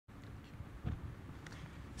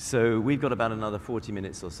So we've got about another 40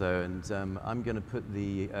 minutes or so, and I'm going to put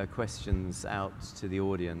the questions out to the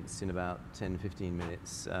audience in about 10, 15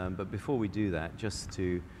 minutes. But before we do that, just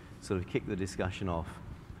to sort of kick the discussion off,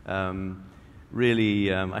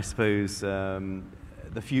 really, I suppose,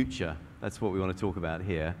 the future, that's what we want to talk about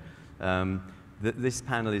here. This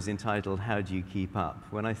panel is entitled, How Do You Keep Up?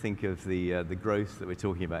 When I think of the growth that we're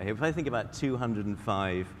talking about here, if I think about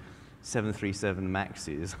 205 737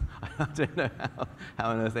 Maxes, I don't know how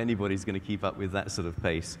on earth anybody's going to keep up with that sort of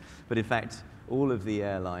pace. But in fact, all of the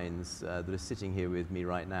airlines that are sitting here with me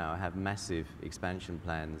right now have massive expansion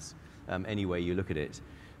plans any way you look at it.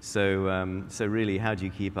 So, so really, how do you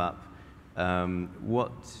keep up?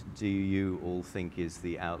 What do you all think is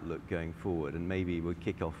the outlook going forward? And maybe we'll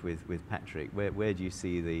kick off with Patrick. Where do you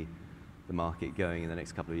see the market going in the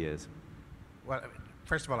next couple of years? Well,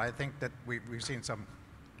 first of all, I think that we've seen some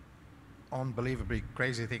unbelievably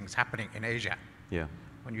crazy things happening in Asia. Yeah.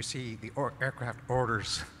 When you see the aircraft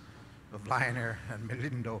orders of Lion Air and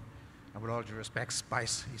Melindo, and with all due respect,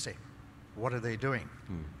 Spice, you say, what are they doing?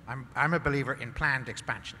 I'm a believer in planned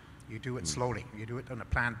expansion. You do it slowly. You do it on a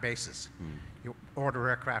planned basis. You order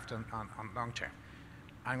aircraft on long term.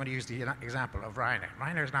 I'm going to use the example of Ryanair.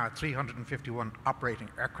 Ryanair is now at 351 operating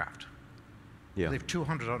aircraft. Yeah. They have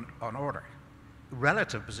 200 on order. The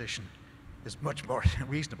relative position is much more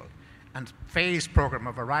reasonable. And phased program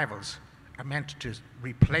of arrivals are meant to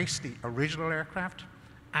replace the original aircraft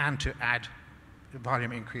and to add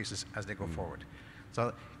volume increases as they go forward.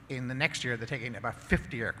 So in the next year, they're taking about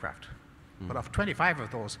 50 aircraft. But of 25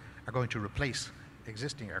 of those are going to replace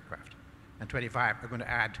existing aircraft. And 25 are going to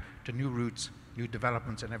add to new routes, new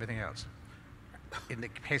developments, and everything else. In the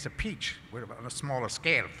case of Peach, we're on a smaller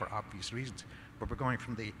scale for obvious reasons, but we're going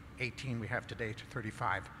from the 18 we have today to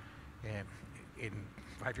 35 in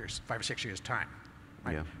 5 or 6 years' time.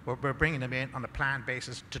 Right? Yeah. But we're bringing them in on a planned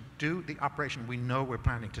basis to do the operation we know we're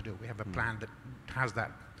planning to do. We have a plan that has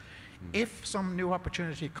that. If some new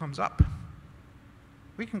opportunity comes up,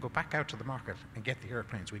 we can go back out to the market and get the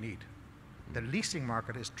airplanes we need. The leasing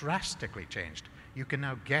market is drastically changed. You can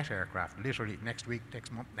now get aircraft literally next week,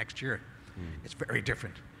 next month, next year. It's very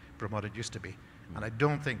different from what it used to be. And I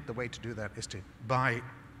don't think the way to do that is to buy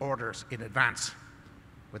orders in advance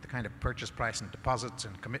with the kind of purchase price and deposits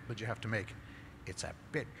and commitment you have to make. It's a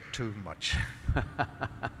bit too much.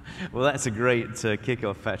 Well, that's a great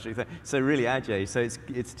kickoff, Patrick. So really, Ajay, so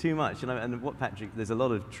it's too much. And what Patrick, there's a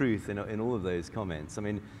lot of truth in all of those comments. I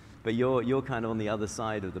mean, but you're kind of on the other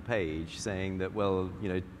side of the page, saying that, well, you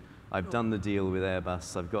know, I've done the deal with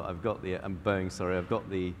Airbus. I've got Boeing. Sorry,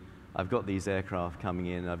 I've got these aircraft coming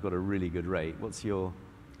in. I've got a really good rate. What's your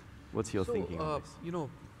thinking on this? You know,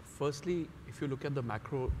 firstly, if you look at the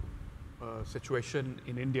macro situation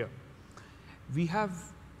in India, we have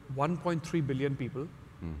 1.3 billion people.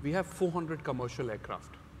 We have 400 commercial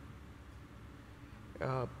aircraft.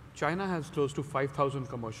 China has close to 5,000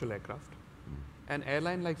 commercial aircraft. An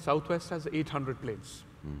airline like Southwest has 800 planes.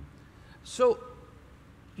 So,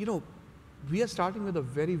 you know, we are starting with a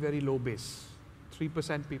very, very low base.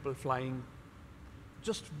 3% people flying,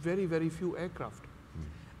 just very, very few aircraft.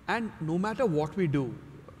 And no matter what we do,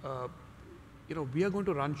 you know, we are going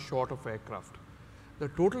to run short of aircraft. The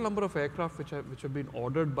total number of aircraft which have been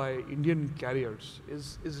ordered by Indian carriers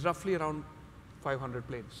is roughly around 500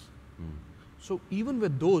 planes. So even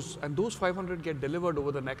with those, and those 500 get delivered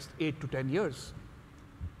over the next 8 to 10 years.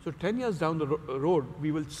 So 10 years down the road,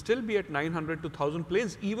 we will still be at 900 to 1,000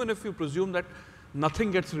 planes, even if you presume that nothing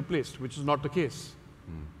gets replaced, which is not the case.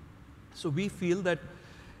 So we feel that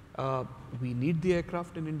we need the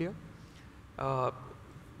aircraft in India.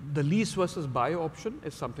 The lease versus buy option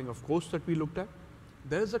is something, of course, that we looked at.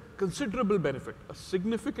 There is a considerable benefit, a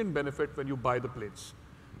significant benefit when you buy the planes.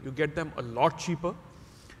 You get them a lot cheaper.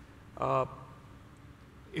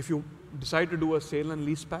 If you decide to do a sale and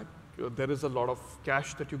lease back, there is a lot of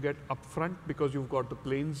cash that you get upfront because you've got the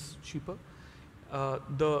planes cheaper.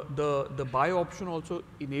 The buy option also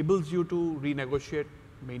enables you to renegotiate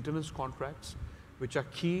maintenance contracts, which are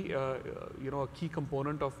key, you know, a key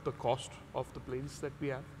component of the cost of the planes that we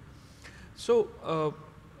have. So,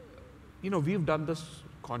 you know, we've done this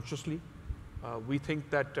consciously. We think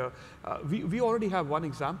that we already have one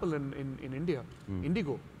example in India,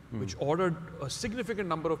 Indigo, which ordered a significant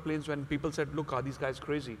number of planes when people said, look, are these guys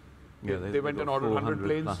crazy? Yeah, they went and ordered 100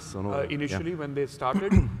 planes initially when they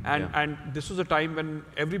started. And this was a time when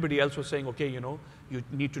everybody else was saying, okay, you know, you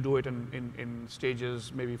need to do it in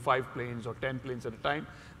stages, maybe 5 planes or 10 planes at a time.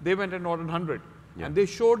 They went and ordered 100. And they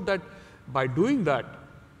showed that by doing that,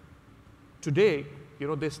 today, you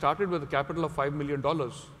know, they started with a capital of $5 million.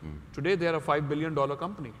 Today, they are a $5 billion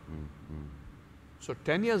company. So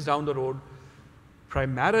 10 years down the road,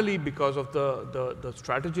 primarily because of the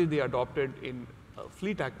strategy they adopted in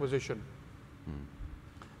fleet acquisition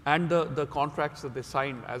and the contracts that they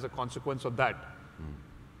signed as a consequence of that,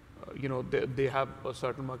 you know, they have a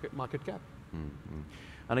certain market cap.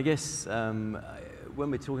 And I guess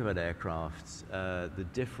when we're talking about aircraft, the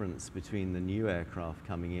difference between the new aircraft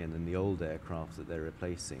coming in and the old aircraft that they're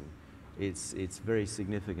replacing, it's very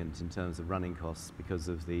significant in terms of running costs because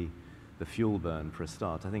of the fuel burn for a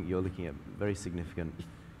start. I think you're looking at very significant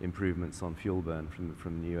improvements on fuel burn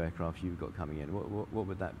from the new aircraft you've got coming in. What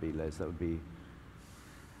would that be, Les? That would be...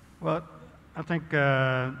 Well, I think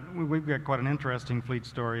we've got quite an interesting fleet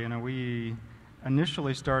story. You know, we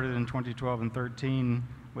initially started in 2012 and 13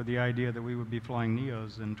 with the idea that we would be flying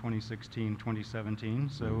NEOs in 2016, 2017.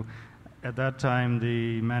 So at that time,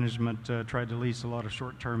 the management tried to lease a lot of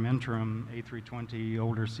short-term interim A320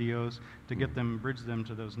 older COs to get them, bridge them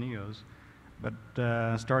to those NEOs.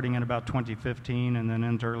 But starting in about 2015 and then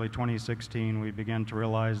into early 2016, we began to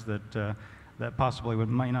realize that that possibly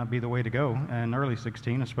might not be the way to go in early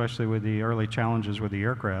 16, especially with the early challenges with the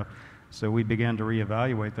aircraft. So we began to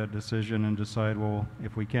reevaluate that decision and decide, well,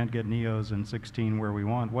 if we can't get NEOs in 16 where we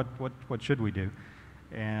want, what should we do?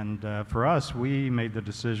 And for us, we made the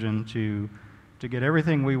decision to get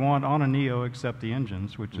everything we want on a NEO except the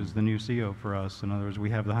engines, which is the new CO for us. In other words,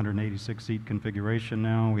 we have the 186-seat configuration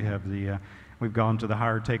now. We have we've gone to the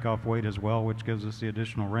higher takeoff weight as well, which gives us the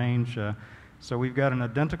additional range. So we've got an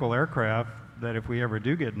identical aircraft that if we ever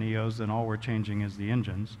do get NEOs, then all we're changing is the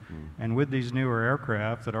engines. And with these newer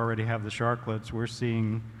aircraft that already have the sharklets, we're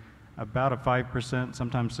seeing about a 5%,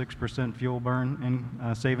 sometimes 6% fuel burn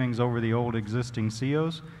in savings over the old existing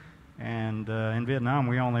COs. And in Vietnam,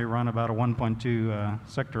 we only run about a 1.2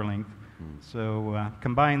 sector length. So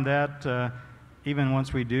combine that, even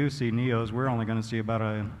once we do see NEOs, we're only going to see about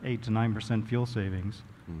a 8 to 9% fuel savings.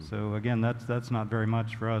 So again, that's not very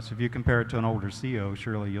much for us. If you compare it to an older CO,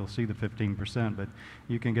 surely you'll see the 15%, but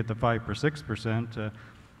you can get the 5 or 6%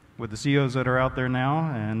 with the COs that are out there now,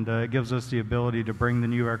 and it gives us the ability to bring the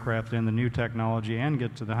new aircraft in, the new technology, and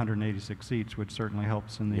get to the 186 seats, which certainly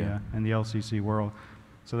helps in the LCC world.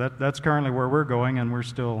 So that's currently where we're going, and we're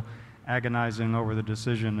still agonizing over the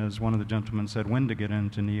decision, as one of the gentlemen said, when to get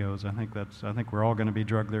into NEOs. I think we're all going to be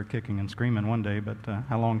drugged there kicking and screaming one day, but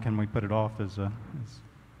how long can we put it off is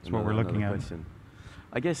what we're looking at. Question.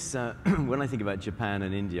 I guess when I think about Japan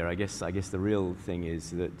and India, I guess the real thing is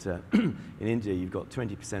that in India you've got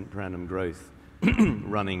 20% per annum growth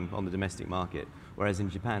running on the domestic market, whereas in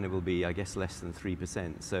Japan it will be, I guess, less than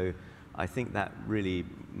 3%. So I think that really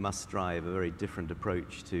must drive a very different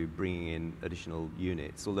approach to bringing in additional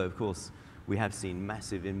units. Although, of course, we have seen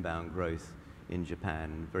massive inbound growth in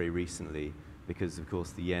Japan very recently because, of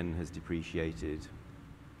course, the yen has depreciated.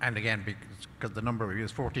 And again, because the number,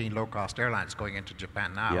 there's 14 low-cost airlines going into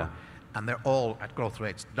Japan now, and they're all at growth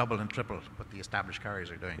rates double and triple what the established carriers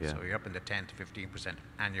are doing. So you're up in the 10 to 15%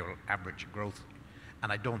 annual average growth.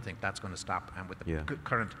 And I don't think that's going to stop. And with the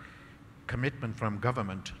current commitment from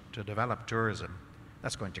government to develop tourism,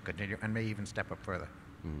 that's going to continue and may even step up further.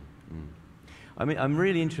 I mean, I'm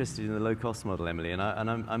really interested in the low-cost model, Emily, and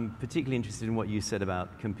I'm particularly interested in what you said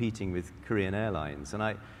about competing with Korean airlines.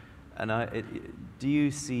 Do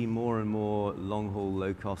you see more and more long-haul,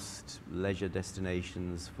 low-cost leisure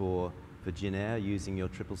destinations for Jin Air using your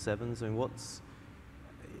 777s?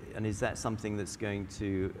 I mean, is that something that's going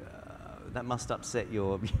to that must upset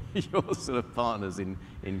your sort of partners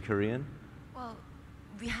in Korean? Well,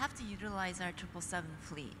 we have to utilize our 777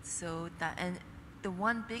 fleet. So that, and the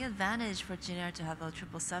one big advantage for Jin Air to have a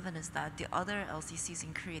 777 is that the other LCCs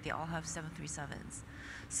in Korea, they all have 737s.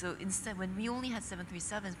 So instead, when we only had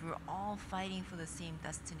 737s, we were all fighting for the same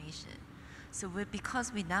destination. So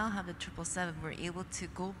because we now have the 777, we're able to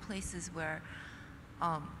go places where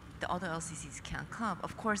the other LCCs can't come.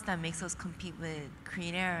 Of course, that makes us compete with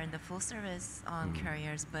Korean Air and the full service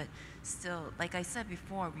carriers, but still, like I said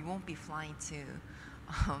before, we won't be flying to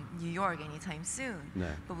New York anytime soon. No.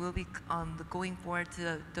 But we'll be going forward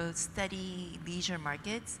to the steady leisure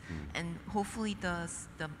markets, and hopefully the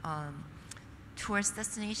tourist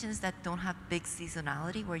destinations that don't have big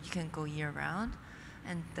seasonality where you can go year round.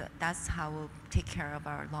 And that's how we'll take care of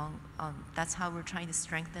our that's how we're trying to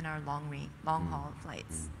strengthen our long haul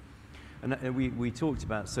flights. And we talked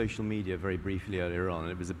about social media very briefly earlier on,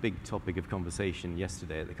 and it was a big topic of conversation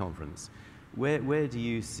yesterday at the conference. Where do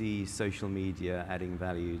you see social media adding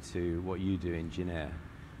value to what you do in Jin Air?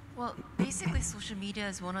 Well, basically social media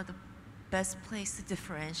is one of the best place to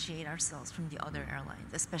differentiate ourselves from the other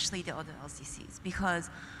airlines, especially the other LCCs, because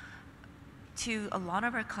to a lot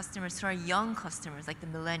of our customers, to our young customers, like the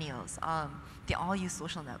millennials, they all use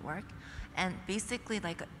social network. And basically,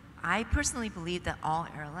 like, I personally believe that all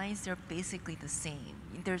airlines, they're basically the same.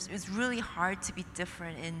 It's really hard to be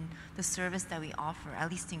different in the service that we offer,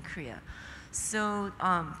 at least in Korea. So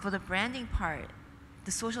for the branding part,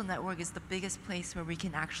 the social network is the biggest place where we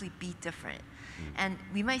can actually be different. And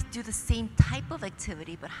we might do the same type of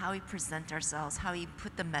activity, but how we present ourselves, how we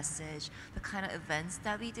put the message, the kind of events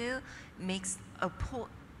that we do,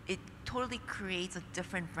 it totally creates a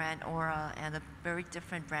different brand aura and a very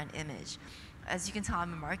different brand image. As you can tell,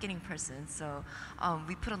 I'm a marketing person, so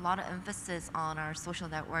we put a lot of emphasis on our social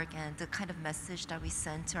network and the kind of message that we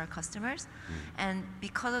send to our customers. And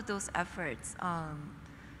because of those efforts,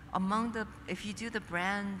 if you do the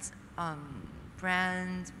brand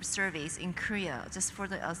surveys in Korea, just for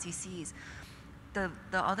the LCCs, the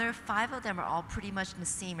other 5 of them are all pretty much in the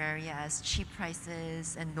same area as cheap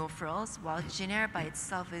prices and no frills, while Jinair by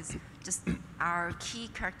itself is just, our key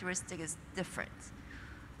characteristic is different.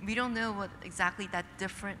 We don't know what exactly that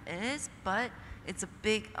different is, but it's a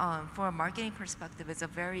big, for a marketing perspective, it's a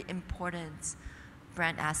very important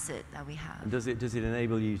brand asset that we have. And does it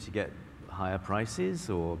enable you to get higher prices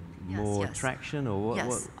or more traction, or what?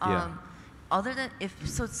 Yes. Other than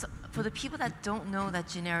for the people that don't know that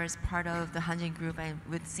Jinair is part of the Hanjin Group and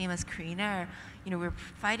with same as Korean Air, we're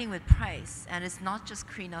fighting with price, and it's not just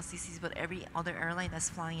Korean LCCs, but every other airline that's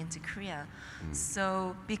flying into Korea.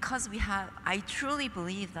 So because I truly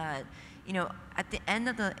believe that, at the end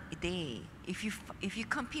of the day, if you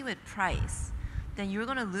compete with price, then you're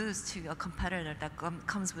going to lose to a competitor that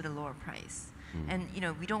comes with a lower price. And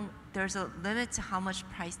there's a limit to how much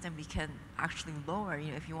price then we can actually lower,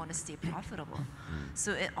 if you want to stay profitable.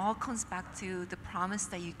 So it all comes back to the promise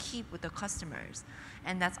that you keep with the customers,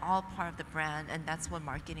 and that's all part of the brand, and that's what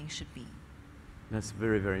marketing should be. That's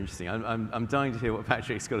very, very interesting. I'm dying to hear what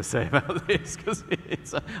Patrick's got to say about this, because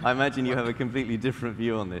I imagine you have a completely different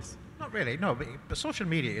view on this. Not really, no, but social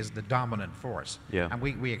media is the dominant force, and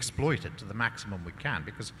we exploit it to the maximum we can,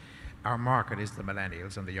 because our market is the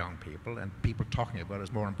millennials and the young people, and people talking about it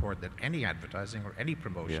is more important than any advertising or any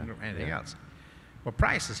promotion or anything else. But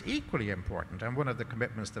price is equally important, and one of the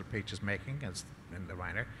commitments that Peach is making is in the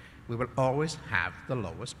Ryanair, we will always have the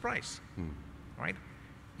lowest price, right?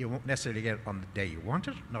 You won't necessarily get it on the day you want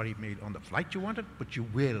it, not even on the flight you want it, but you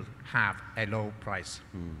will have a low price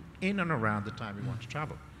in and around the time you want to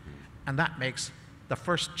travel. And that makes the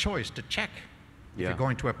first choice to check. If you're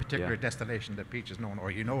going to a particular destination that Peach is known,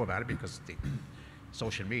 or you know about it because of the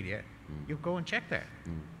social media, you go and check there,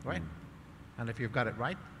 right? And if you've got it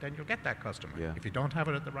right, then you'll get that customer. If you don't have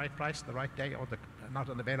it at the right price, the right day, or not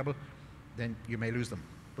unavailable, then you may lose them.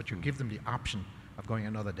 But you give them the option of going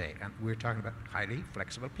another day. And we're talking about highly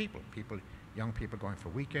flexible people, young people going for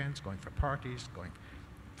weekends, going for parties, going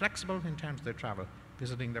flexible in terms of their travel,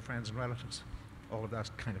 visiting their friends and relatives, all of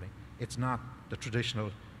that kind of thing. It's not the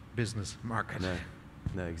traditional business market.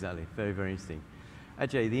 No, exactly. Very, very interesting.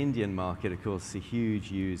 Ajay, the Indian market, of course, is a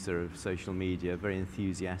huge user of social media, very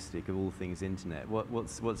enthusiastic of all things internet.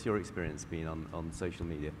 What's your experience been on social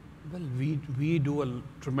media? Well, we do a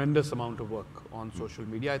tremendous amount of work on social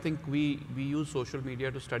media. I think we use social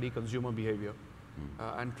media to study consumer behavior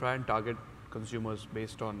and try and target consumers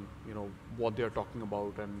based on what they are talking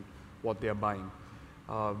about and what they are buying.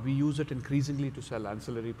 We use it increasingly to sell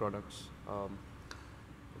ancillary products.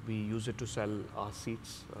 We use it to sell our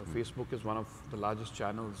seats. Facebook is one of the largest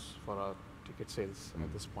channels for our ticket sales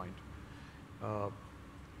at this point.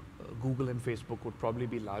 Google and Facebook would probably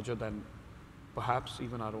be larger than perhaps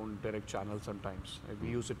even our own direct channel sometimes. We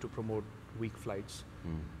use it to promote weak flights.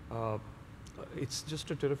 It's just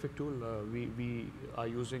a terrific tool. We are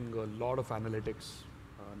using a lot of analytics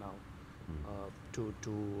now to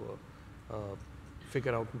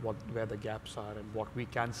figure out where the gaps are and what we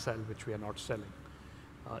can sell, which we are not selling.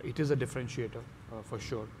 It is a differentiator for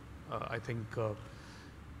sure. I think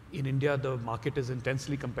in India the market is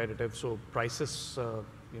intensely competitive, so prices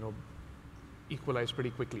equalize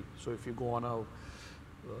pretty quickly. So if you go on a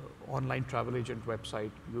online travel agent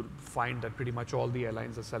website, you'll find that pretty much all the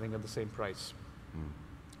airlines are selling at the same price.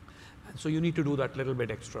 And so you need to do that little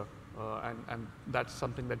bit extra, and that's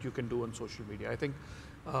something that you can do on social media. I think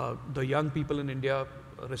the young people in India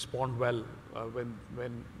respond well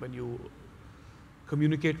when you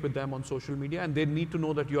communicate with them on social media, and they need to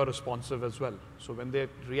know that you are responsive as well. So when they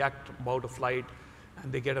react about a flight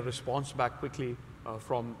and they get a response back quickly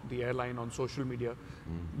from the airline on social media,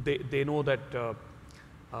 they know that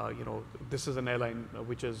this is an airline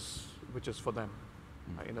which is for them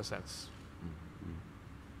in a sense.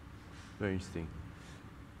 Very interesting.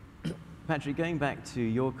 Patrick, going back to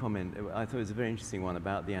your comment, I thought it was a very interesting one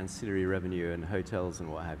about the ancillary revenue and hotels and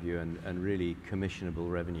what have you, and really commissionable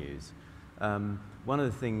revenues. One of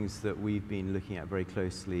the things that we've been looking at very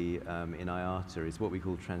closely in IATA is what we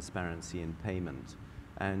call transparency in payment.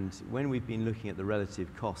 And when we've been looking at the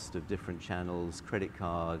relative cost of different channels, credit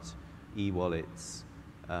cards, e-wallets,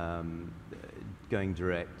 going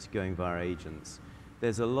direct, going via agents,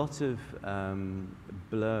 there's a lot of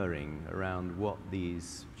blurring around what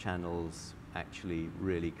these channels actually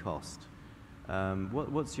really cost.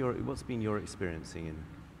 What's been your experiencing in?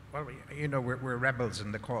 Well, you know, we're rebels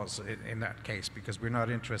in the cause in that case because we're not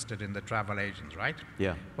interested in the travel agents, right?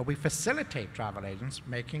 Yeah. But we facilitate travel agents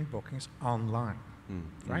making bookings online,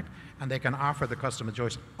 right? And they can offer the customer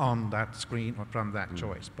choice on that screen or from that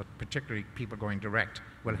choice, but particularly people going direct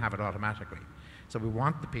will have it automatically. So we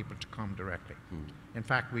want the people to come directly. In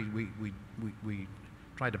fact, we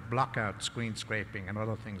try to block out screen scraping and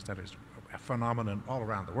other things that is a phenomenon all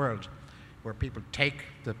around the world, where people take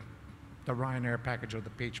the Ryanair package or the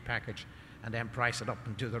Peach package and then price it up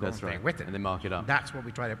and do their own thing with it. And then mark it up. That's what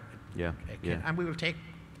we try to... Yeah. And we will take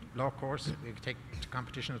law course, we take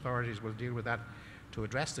competition authorities, will deal with that to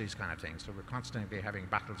address these kind of things. So we're constantly having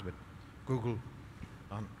battles with Google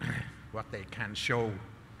on what they can show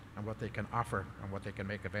and what they can offer and what they can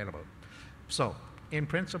make available. So, in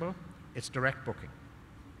principle, it's direct booking.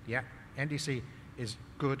 Yeah, NDC is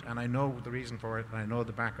good, and I know the reason for it, and I know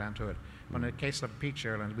the background to it. But in the case of Peach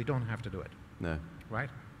Airlines, we don't have to do it. No. Right?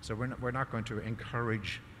 So we're not going to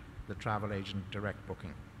encourage the travel agent direct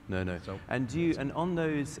booking. No. So and on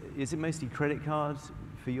those, is it mostly credit cards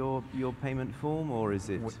for your payment form, or is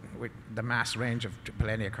it? With the mass range of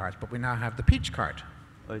Millennia cards, but we now have the Peach card.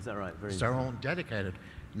 Oh, is that right? Very It's our own dedicated,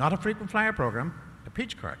 not a frequent flyer program, a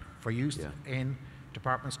Peach card for use in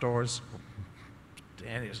department stores,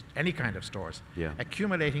 any kind of stores,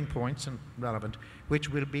 accumulating points and relevant, which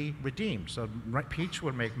will be redeemed. So Peach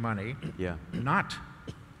will make money, not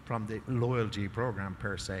from the loyalty program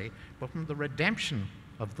per se, but from the redemption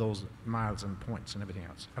of those miles and points and everything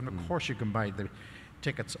else. And of course you can buy the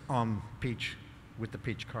tickets on Peach with the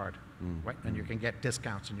Peach card, right? And you can get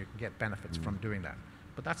discounts and you can get benefits from doing that.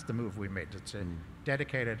 But that's the move we made. It's a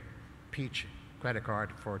dedicated Peach credit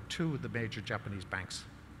card for 2 of the major Japanese banks.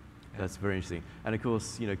 That's very interesting. And of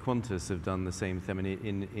course, you know, Qantas have done the same thing. I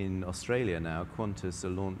mean, in Australia now, Qantas are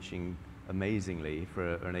launching amazingly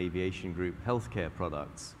for an aviation group healthcare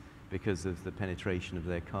products because of the penetration of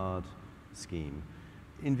their card scheme.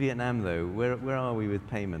 In Vietnam, though, where are we with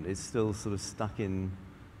payment? It's still sort of stuck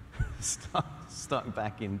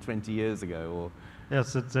back in 20 years ago, or?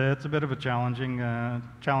 Yes, it's a bit of a challenging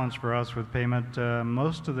challenge for us with payment.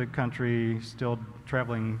 Most of the country still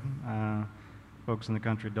traveling. Folks in the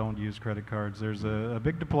country don't use credit cards. There's a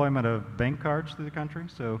big deployment of bank cards through the country,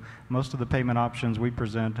 so most of the payment options we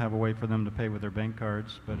present have a way for them to pay with their bank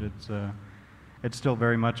cards, but it's still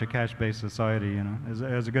very much a cash-based society. You know,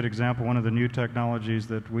 as a good example, one of the new technologies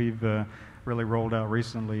that we've really rolled out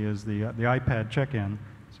recently is the iPad check-in.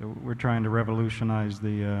 So we're trying to revolutionize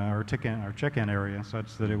our check-in area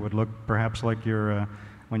such that it would look perhaps like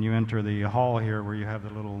when you enter the hall here, where you have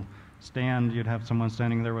the little stand, you'd have someone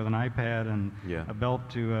standing there with an iPad and a belt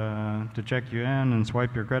to check you in and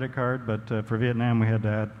swipe your credit card. But for Vietnam, we had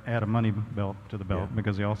to add a money belt to the belt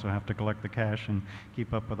because you also have to collect the cash and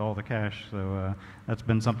keep up with all the cash. So that's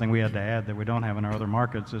been something we had to add that we don't have in our other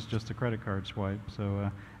markets. It's just a credit card swipe. So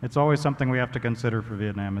it's always something we have to consider for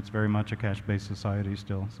Vietnam. It's very much a cash-based society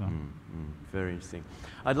still. So very interesting.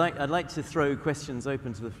 I'd like to throw questions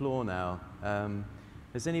open to the floor now.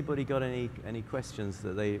 Has anybody got any questions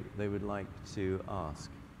that they would like to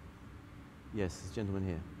ask? Yes, this gentleman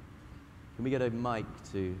here. Can we get a mic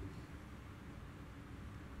to?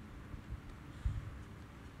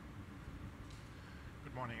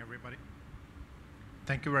 Good morning, everybody.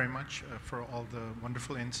 Thank you very much for all the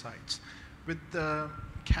wonderful insights. With the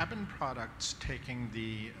cabin products taking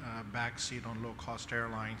the back seat on low-cost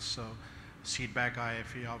airlines, so seatback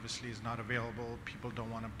IFE obviously is not available. People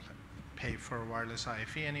don't want to pay for wireless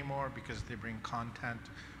IFE anymore because they bring content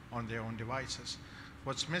on their own devices.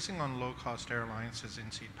 What's missing on low-cost airlines is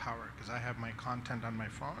in-seat power, because I have my content on my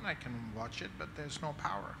phone, I can watch it, but there's no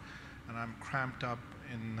power. And I'm cramped up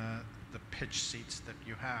in the pitch seats that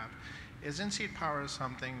you have. Is in-seat power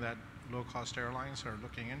something that low-cost airlines are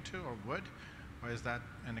looking into or would, or is that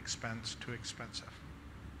an expense too expensive?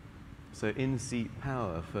 So in-seat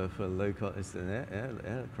power for low-cost, it's an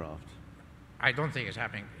aircraft. I don't think it's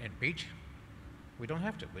happening in Beach. We don't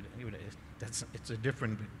have to. It's a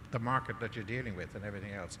different, the market that you're dealing with and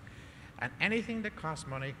everything else. And anything that costs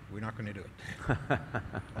money, we're not going to do it.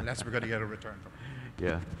 Unless we're going to get a return from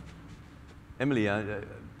it. Yeah. Emily,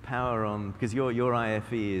 power on, because your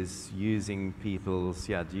IFE is using people's,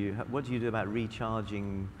 what do you do about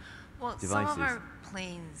recharging devices? Some of our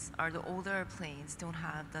planes, the older planes, don't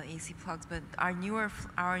have the AC plugs, but our newer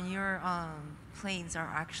planes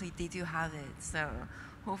they do have it. So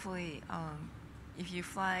hopefully, if you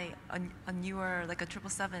fly a newer, like a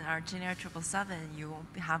 777, our generic 777, you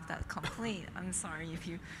won't have that complaint. I'm sorry if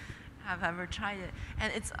you have ever tried it.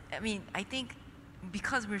 And I think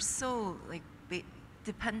because we're so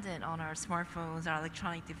dependent on our smartphones, our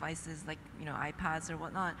electronic devices, like iPads or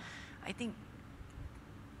whatnot, I don't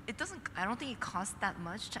think it costs that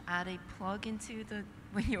much to add a plug into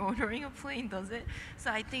when you're ordering a plane, does it? So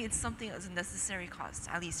I think it's something that's a necessary cost,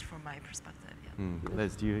 at least from my perspective.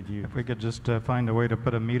 Les, do you? If we could just find a way to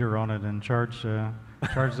put a meter on it and charge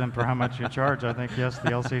them for how much you charge, I think, yes, the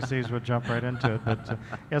LCCs would jump right into it. But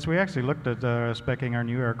yes, we actually looked at speccing our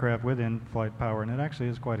new aircraft with in-flight power, and it actually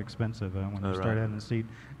is quite expensive when you start adding the seat.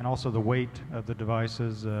 And also the weight of the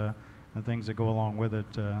devices, the things that go along with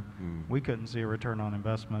it. We couldn't see a return on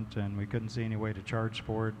investment, and we couldn't see any way to charge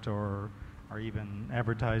for it or even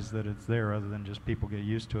advertise that it's there other than just people get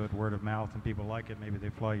used to it, word of mouth, and people like it. Maybe they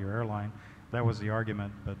fly your airline. That was the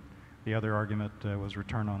argument, but the other argument was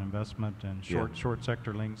return on investment, and short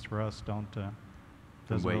sector links for us doesn't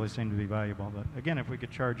really seem to be valuable. But again, if we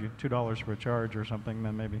could charge you $2 for a charge or something,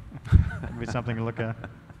 then maybe it'd be something to look at.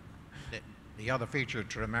 The other feature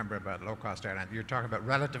to remember about low-cost airlines, you're talking about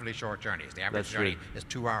relatively short journeys. The average journey is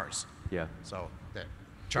 2 hours. Yeah. So the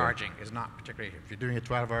charging is not particularly, if you're doing a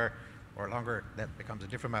 12-hour or longer, that becomes a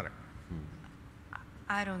different matter.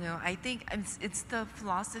 I don't know. I think it's the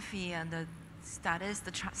philosophy and the status,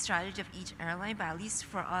 the strategy of each airline, but at least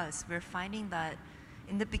for us, we're finding that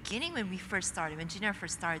in the beginning when Junior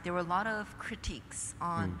first started, there were a lot of critiques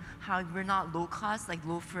on how we're not low cost, like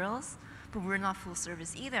low frills, but we're not full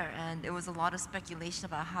service either. And there was a lot of speculation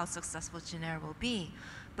about how successful Junior will be.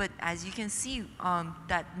 But as you can see,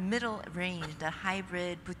 that middle range, that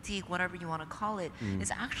hybrid, boutique, whatever you want to call it,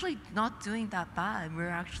 is actually not doing that bad.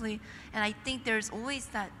 And I think there's always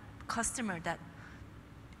that customer that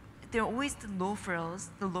there are always the low frills,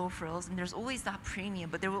 and there's always that premium,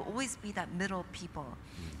 but there will always be that middle people.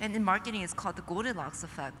 And in marketing, it's called the Goldilocks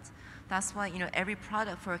effect. That's why every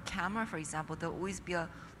product for a camera, for example, there'll always be a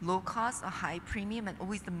low cost, a high premium, and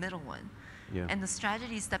always the middle one. Yeah. And the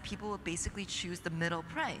strategy is that people will basically choose the middle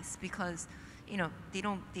price because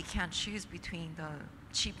they can't choose between the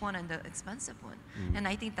cheap one and the expensive one. And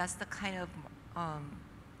I think that's the kind of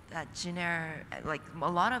that generic, like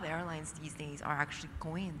a lot of airlines these days are actually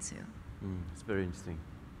going into. It's very interesting.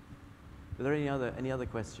 Are there any other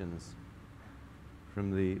questions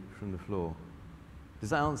from the floor? Does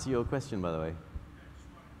that answer your question, by the way?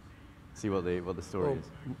 See what the story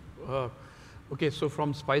is. Okay, so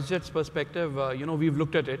from SpiceJet's perspective, we've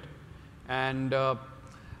looked at it, and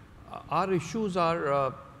our issues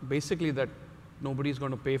are basically that nobody's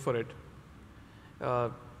going to pay for it.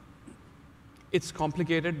 It's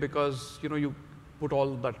complicated because you put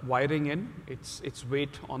all that wiring in. It's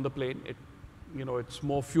weight on the plane. It's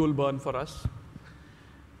more fuel burn for us.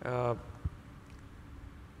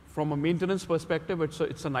 From a maintenance perspective,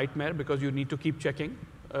 it's a nightmare because you need to keep checking.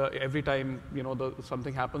 Every time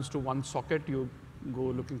something happens to one socket, you go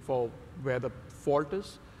looking for where the fault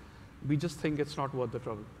is. We just think it's not worth the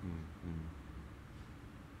trouble.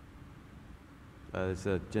 There's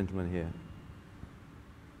a gentleman here.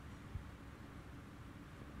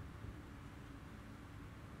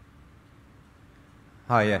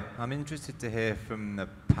 Hi, yeah. I'm interested to hear from the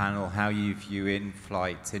panel how you view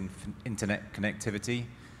in-flight internet connectivity,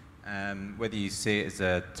 whether you see it as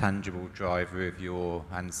a tangible driver of your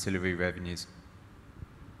ancillary revenues.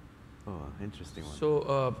 Oh, interesting one.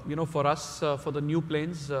 So, for us, for the new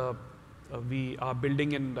planes, we are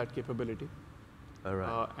building in that capability. All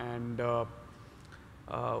right.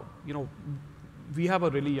 We have a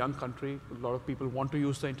really young country. A lot of people want to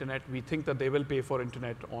use the internet. We think that they will pay for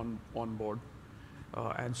internet on board.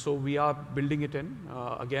 And so we are building it in.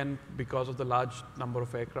 Again, because of the large number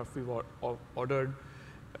of aircraft we've ordered,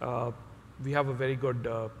 we have a very good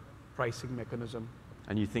pricing mechanism.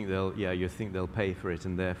 And you think they'll pay for it,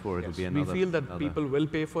 and therefore it'll be another. We feel that people will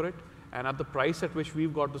pay for it, and at the price at which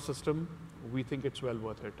we've got the system, we think it's well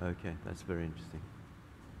worth it. Okay, that's very interesting.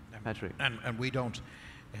 Patrick. And we don't.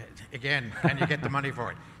 Again, can you get the money for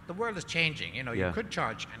it? The world is changing. You could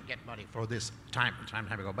charge and get money for this time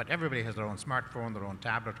ago, but everybody has their own smartphone, their own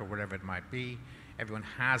tablet, or whatever it might be. Everyone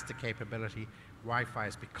has the capability. Wi-Fi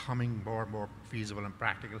is becoming more and more feasible and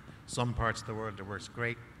practical. Some parts of the world it works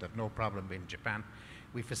great. There's no problem in Japan.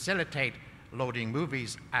 We facilitate loading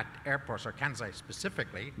movies at airports or Kansai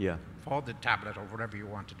specifically for the tablet or whatever you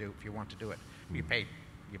want to do, if you want to do it. You pay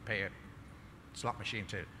a slot machine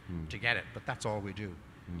to get it, but that's all we do.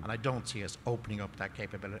 And I don't see us opening up that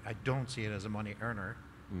capability. I don't see it as a money earner.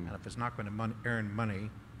 And if it's not going to earn money,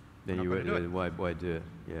 then why do it?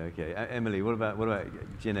 Yeah, okay. Emily, what about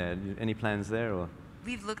Gina? Any plans there, or?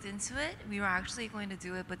 We've looked into it. We were actually going to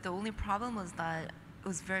do it, but the only problem was that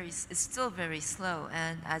it's still very slow.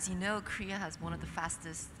 And as you know, Korea has one of the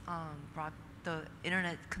fastest the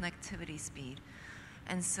internet connectivity speed.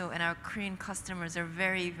 And our Korean customers are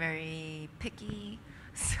very, very picky.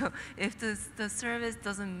 So if the service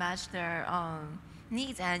doesn't match their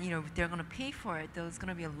needs, and they're going to pay for it, there's going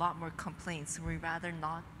to be a lot more complaints. So we'd rather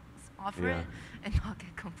not offer it and not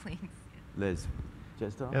get complaints. Liz,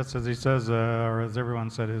 Jetstar? Yes, as he says, or as everyone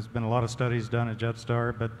said, there's been a lot of studies done at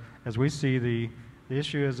Jetstar, but as we see, the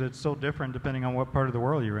issue is it's so different depending on what part of the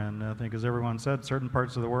world you're in. I think, as everyone said, certain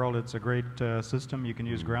parts of the world, it's a great system. You can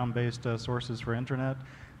use ground-based sources for internet,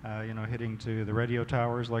 hitting to the radio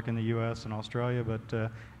towers like in the US and Australia, but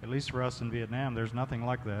at least for us in Vietnam, there's nothing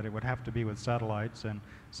like that. It would have to be with satellites, and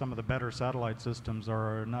some of the better satellite systems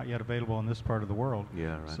are not yet available in this part of the world.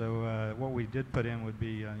 Yeah, right. So what we did put in would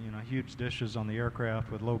be huge dishes on the aircraft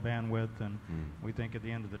with low bandwidth, and we think at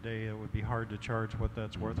the end of the day it would be hard to charge what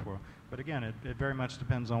that's worth for. But again, it very much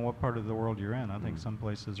depends on what part of the world you're in. I think some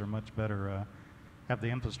places are much better, have the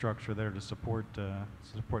infrastructure there to support the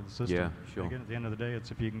system. Yeah, sure. Again, at the end of the day,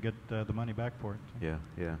 it's if you can get the money back for it. Yeah,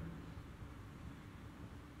 yeah.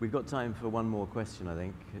 We've got time for one more question, I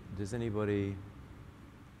think. Does anybody?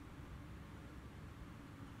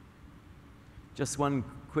 Just one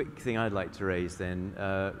quick thing I'd like to raise then,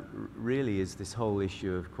 really is this whole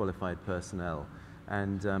issue of qualified personnel.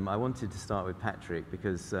 And I wanted to start with Patrick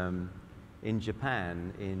because in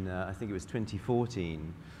Japan, I think it was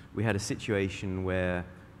 2014, we had a situation where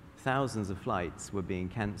thousands of flights were being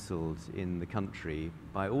cancelled in the country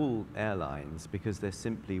by all airlines because there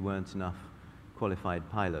simply weren't enough qualified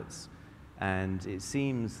pilots. And it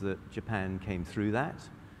seems that Japan came through that,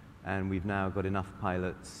 and we've now got enough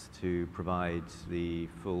pilots to provide the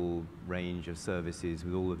full range of services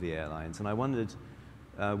with all of the airlines. And I wondered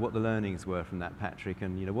what the learnings were from that, Patrick,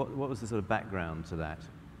 and what was the sort of background to that?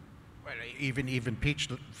 Well, even Peach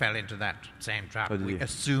fell into that same trap. We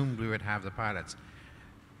assumed we would have the pilots,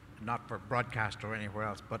 not for broadcast or anywhere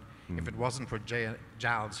else, but if it wasn't for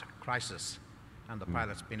JAL's crisis and the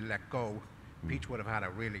pilots being let go, Peach could have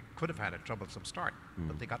had a troublesome start,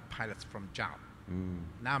 but they got pilots from JAL.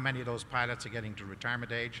 Now many of those pilots are getting to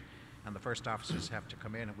retirement age, and the first officers have to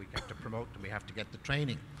come in, and we have to promote them, we have to get the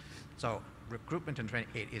training. So recruitment and training,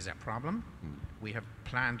 it is a problem. We have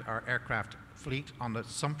planned our aircraft fleet on the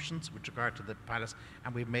assumptions with regard to the pilots,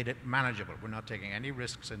 and we've made it manageable. We're not taking any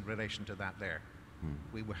risks in relation to that there.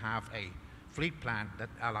 We will have a fleet plan that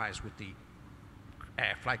allies with the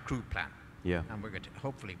flight crew plan. Yeah. And we're going to,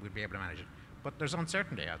 hopefully we'll be able to manage it. But there's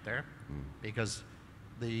uncertainty out there because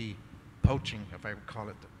the poaching, if I would call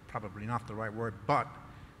it, probably not the right word, but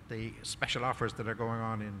the special offers that are going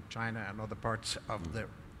on in China and other parts of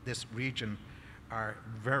this region are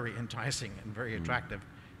very enticing and very attractive,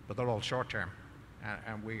 but they're all short term.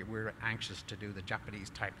 And we're anxious to do the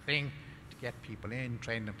Japanese type thing, to get people in,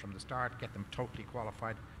 train them from the start, get them totally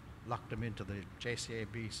qualified, lock them into the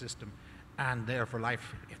JCAB system, and there for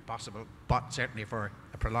life if possible, but certainly for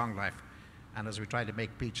a prolonged life. And as we try to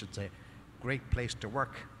make Beach, it's a great place to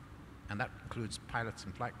work, and that includes pilots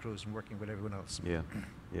and flight crews and working with everyone else. Yeah,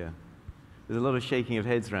 yeah. There's a lot of shaking of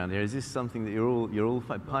heads around here. Is this something that you're all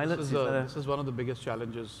pilots? This is one of the biggest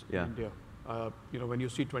challenges in India. When you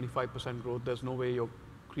see 25% growth, there's no way you're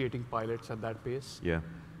creating pilots at that pace. Yeah.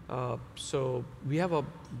 So we have a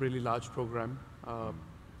really large program.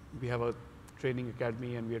 We have a training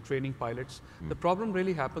academy, and we are training pilots. The problem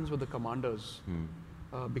really happens with the commanders.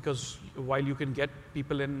 Because while you can get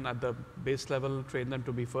people in at the base level, train them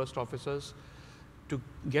to be first officers, to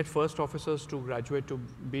get first officers to graduate to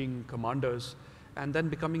being commanders, and then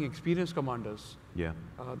becoming experienced commanders,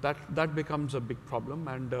 that becomes a big problem.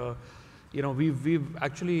 And we've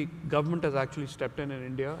actually, government has actually stepped in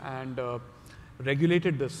India and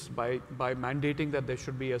regulated this by mandating that there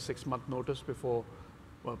should be a 6-month notice before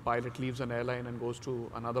a pilot leaves an airline and goes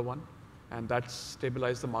to another one. And that's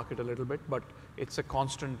stabilized the market a little bit, but it's a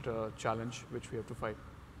constant challenge which we have to fight.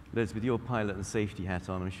 Liz, with your pilot and safety hat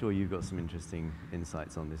on, I'm sure you've got some interesting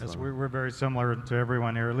insights on this. Yes, we're very similar to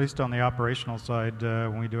everyone here, at least on the operational side.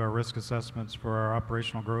 When we do our risk assessments for our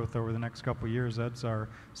operational growth over the next couple of years, that's our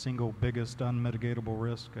single biggest unmitigatable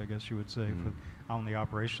risk, I guess you would say, on the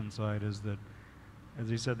operation side, is that as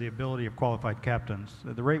he said, the ability of qualified captains.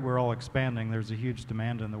 At the rate we're all expanding, there's a huge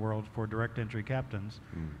demand in the world for direct entry captains.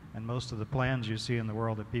 And most of the plans you see in the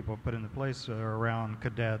world that people put into place are around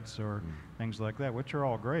cadets or things like that, which are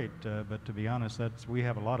all great. But to be honest, we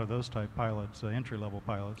have a lot of those type pilots, entry-level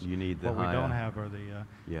pilots. You need the What we higher. don't have are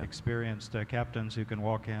the experienced captains who can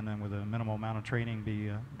walk in and with a minimal amount of training be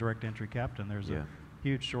a direct entry captain. There's a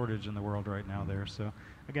huge shortage in the world right now there. So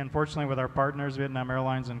again, fortunately with our partners, Vietnam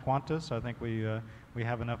Airlines and Qantas, I think we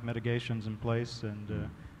have enough mitigations in place, and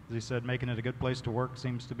as he said, making it a good place to work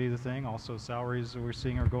seems to be the thing. Also, salaries we're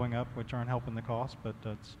seeing are going up, which aren't helping the cost, but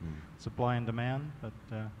that's supply and demand. But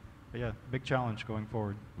yeah, big challenge going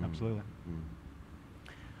forward, absolutely.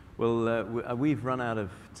 Well, we've run out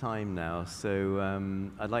of time now, so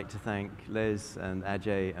I'd like to thank Les and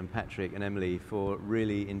Ajay and Patrick and Emily for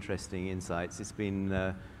really interesting insights. It's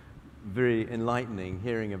been very enlightening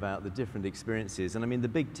hearing about the different experiences. And I mean, the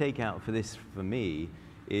big takeout for this, for me,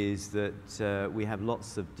 is that we have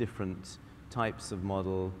lots of different types of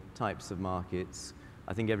model, types of markets.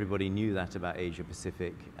 I think everybody knew that about Asia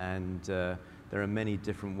Pacific, and there are many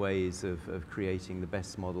different ways of creating the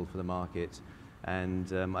best model for the market.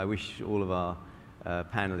 And I wish all of our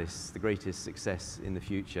panelists the greatest success in the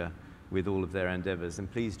future with all of their endeavors.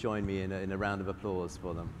 And please join me in a round of applause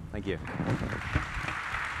for them. Thank you.